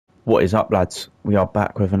What is up, lads? We are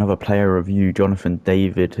back with another player review. Jonathan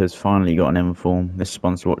David has finally got an inform. This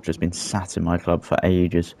sponsor watch has been sat in my club for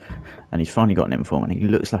ages, and he's finally got an inform, and he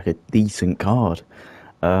looks like a decent card.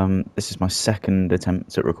 This is my second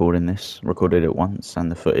attempt at recording this. Recorded it once,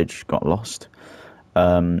 and the footage got lost.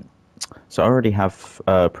 So I already have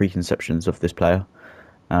preconceptions of this player,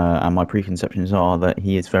 and my preconceptions are that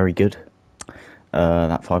he is very good.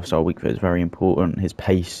 That 5-star weak foot is very important. His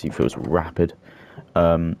pace, he feels rapid.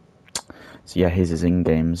 So yeah, here's his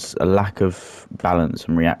in-games. A lack of balance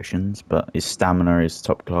and reactions, but his stamina is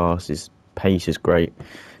top class. His pace is great.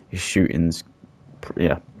 His shooting's,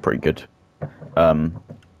 pretty good. And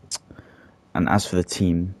as for the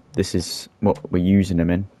team, this is what we're using him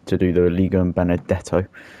in to do the Liga and Benedetto.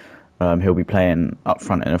 He'll be playing up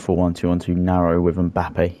front in a 4-1-2-1-2 narrow with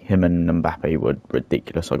Mbappe. Him and Mbappe were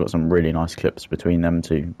ridiculous. I got some really nice clips between them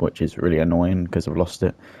two, which is really annoying because I've lost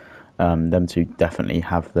it. Them two definitely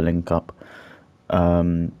have the link up.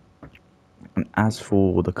 And as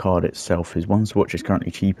for the card itself, his one swatch is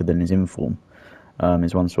currently cheaper than his inform.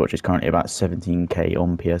 His one swatch is currently about 17k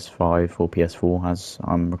on PS5 or PS4 as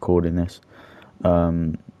I'm recording this.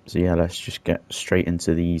 So yeah, let's just get straight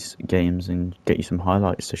into these games and get you some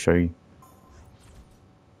highlights to show you.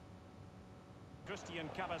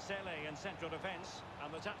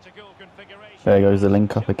 There goes the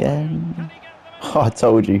link up again. Oh, I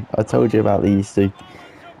told you about these two.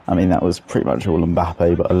 I mean, that was pretty much all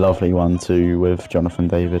Mbappe, but a lovely one too with Jonathan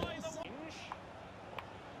David.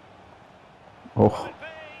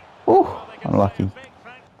 Oh, unlucky.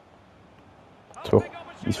 So,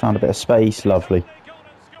 he's found a bit of space, lovely.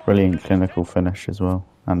 Brilliant clinical finish as well,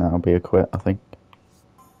 and that'll be a quit, I think.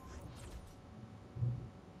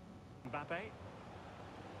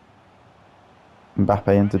 Mbappe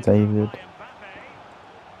into David.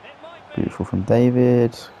 Beautiful from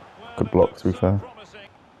David. Good block, to be fair.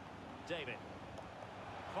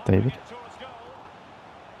 David.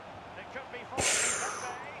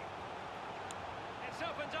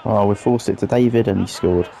 Oh, we forced it to David and he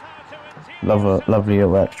scored. Lovely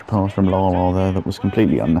little extra pass from Lala there that was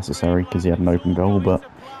completely unnecessary because he had an open goal, but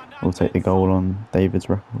we'll take the goal on David's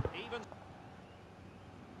record.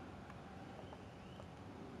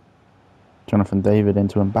 Jonathan David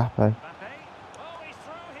into Mbappe.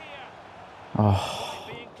 Oh,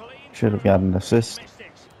 should have had an assist.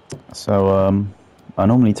 So, I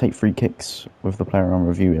normally take free kicks with the player I'm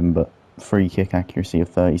reviewing, but free kick accuracy of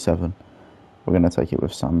 37. We're going to take it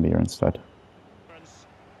with Sambia instead.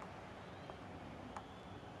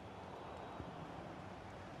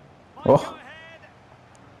 Oh!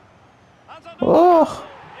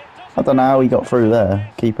 I don't know how he got through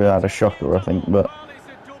there. Keeper had a shocker, I think, but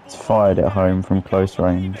it's fired it home from close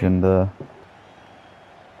range and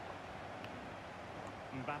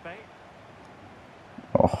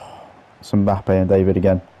it's Mbappe and David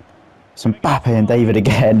again. It's Mbappe and David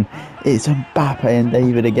again. It's Mbappe and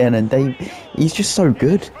David again, and he's just so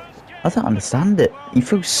good. I don't understand it. He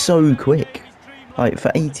feels so quick, like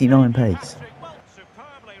for 89 pace.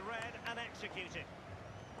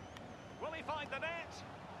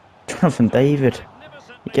 Jonathan David,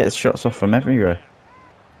 he gets shots off from everywhere.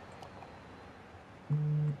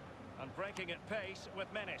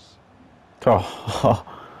 Oh,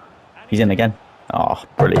 he's in again. Oh,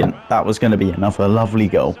 brilliant. That was going to be another lovely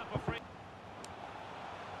goal.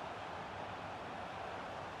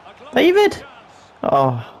 David!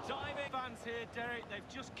 Oh.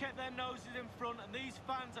 They've just kept their noses in front, and these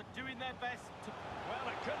fans are doing their best to... Well,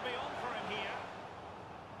 it could be on for him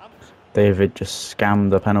here. David just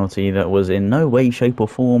scammed a penalty that was in no way, shape or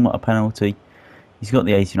form a penalty. He's got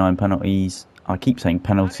the 89 penalties. I keep saying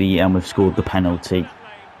penalty, and we've scored the penalty.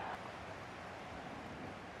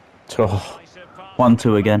 Oh.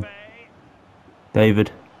 1-2 again.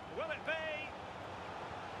 David.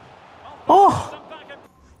 Oh!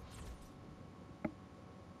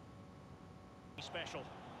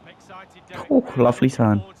 Oh, lovely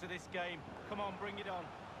turn.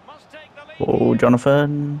 Oh,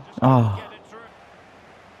 Jonathan. Oh.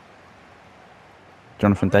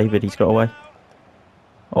 Jonathan David, he's got away.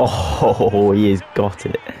 Oh, he has got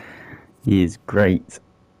it. He is great.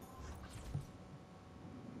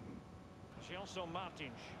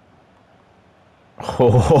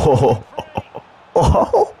 Oh,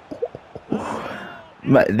 oh.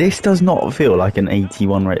 This does not feel like an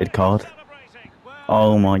 81 rated card.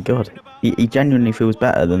 Oh my god. He genuinely feels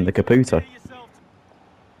better than the Caputo.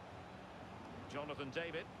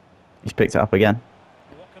 He's picked it up again.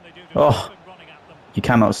 Oh, you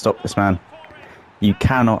cannot stop this man. You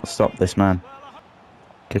cannot stop this man.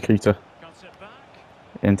 Kakuta.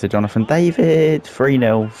 Into Jonathan David.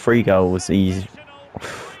 3-0, 3 goals. He's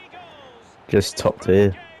Just top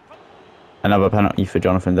tier. Another penalty for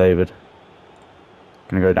Jonathan David.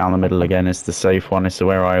 Gonna go down the middle again. It's the safe one. It's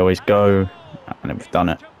where I always go, and we've done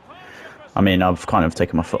it. I mean, I've kind of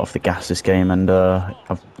taken my foot off the gas this game, and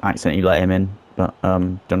I've accidentally let him in. But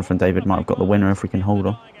Jonathan David might have got the winner if we can hold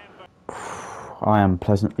on. I am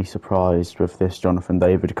pleasantly surprised with this Jonathan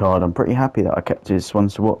David card. I'm pretty happy that I kept his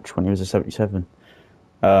ones to watch when he was a 77.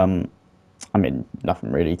 I mean,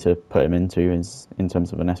 nothing really to put him into in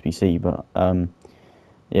terms of an SBC, but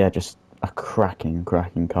yeah, just a cracking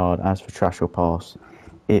card. As for trash or pass,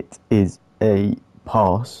 it is a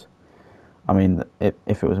pass. I mean,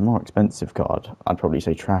 if it was a more expensive card, I'd probably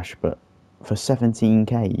say trash, but for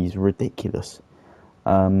 17k, he's ridiculous.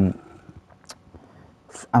 As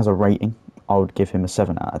a rating, I would give him a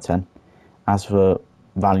 7 out of 10. As for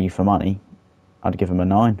value for money, I'd give him a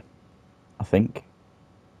 9, I think.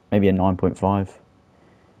 Maybe a 9.5.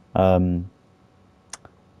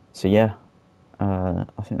 So yeah, I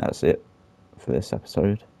think that's it for this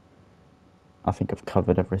episode. I think I've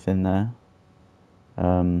covered everything there.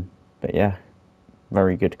 But yeah,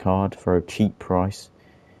 very good card for a cheap price.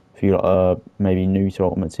 If you're maybe new to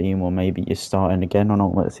Ultimate Team, or maybe you're starting again on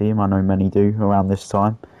Ultimate Team, I know many do around this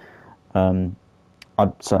time, I'd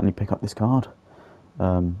certainly pick up this card.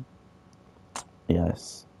 Yeah,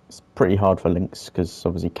 it's pretty hard for links because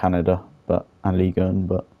obviously Canada and Ligue 1,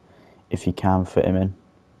 but if you can fit him in,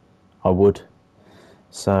 I would.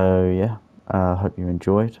 So yeah, hope you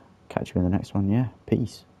enjoyed. Catch you in the next one. Yeah,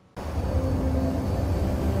 peace.